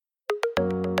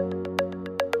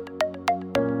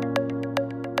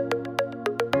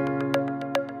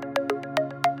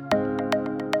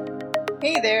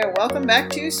Hey there, welcome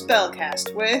back to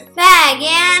Spellcast with Maggie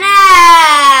and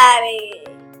Abby.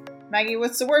 Maggie.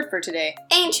 What's the word for today?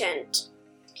 Ancient.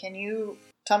 Can you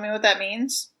tell me what that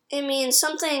means? It means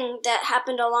something that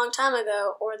happened a long time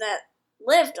ago or that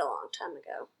lived a long time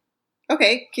ago.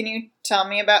 Okay, can you tell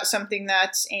me about something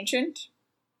that's ancient?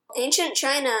 Ancient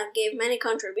China gave many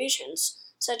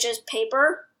contributions, such as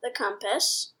paper, the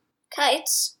compass,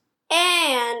 kites,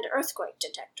 and earthquake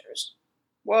detectors.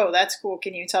 Whoa, that's cool.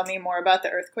 Can you tell me more about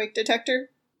the earthquake detector?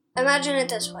 Imagine it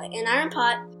this way. An iron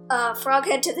pot, a frog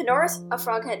head to the north, a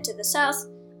frog head to the south,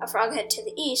 a frog head to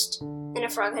the east, and a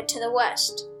frog head to the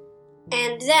west.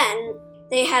 And then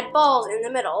they had balls in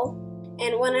the middle,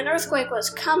 and when an earthquake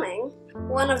was coming,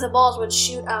 one of the balls would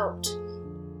shoot out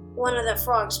one of the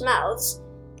frog's mouths,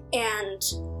 and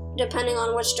depending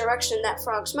on which direction that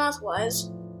frog's mouth was,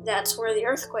 that's where the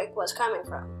earthquake was coming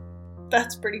from.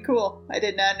 That's pretty cool. I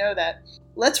did not know that.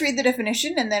 Let's read the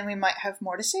definition and then we might have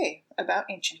more to say about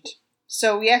ancient.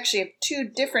 So we actually have two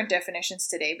different definitions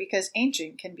today because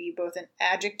ancient can be both an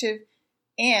adjective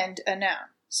and a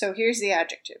noun. So here's the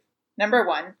adjective. Number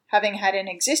 1, having had an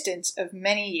existence of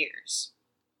many years.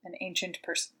 An ancient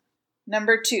person.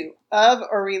 Number 2, of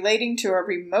or relating to a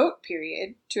remote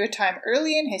period, to a time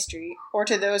early in history, or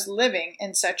to those living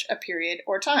in such a period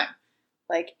or time,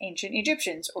 like ancient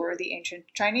Egyptians or the ancient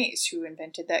Chinese who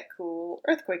invented that cool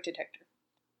earthquake detector.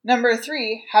 Number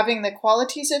 3, having the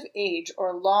qualities of age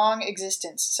or long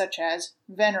existence, such as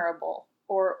venerable,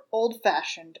 or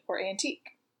old-fashioned, or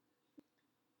antique.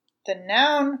 The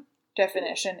noun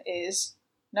definition is,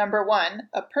 number 1,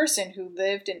 a person who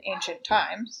lived in ancient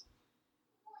times.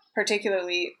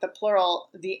 Particularly, the plural,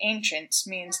 the ancients,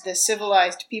 means the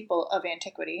civilized people of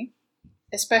antiquity,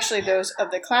 especially those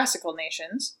of the classical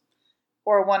nations,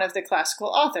 or one of the classical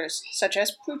authors, such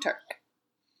as Plutarch.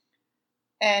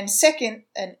 And second,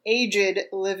 an aged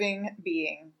living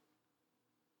being.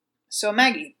 So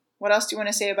Maggie, what else do you want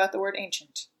to say about the word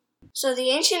ancient? So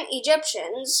the ancient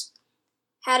Egyptians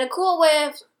had a cool way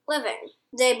of living.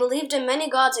 They believed in many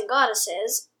gods and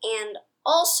goddesses, and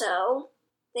also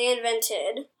they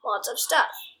invented lots of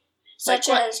stuff, such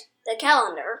as the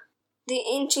calendar. The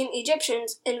ancient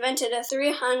Egyptians invented a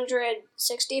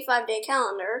 365-day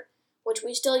calendar, which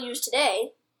we still use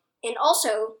today, and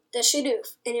also the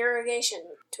shidoof, an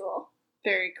irrigation tool.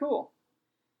 Very cool.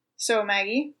 So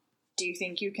Maggie, do you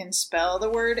think you can spell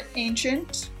the word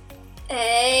ancient?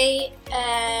 A-N-C-I-E-N-T.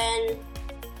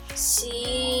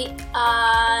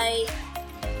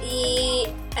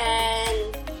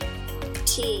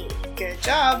 Good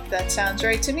job. That sounds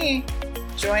right to me.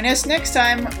 Join us next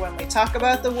time when we talk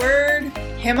about the word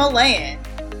Himalayan.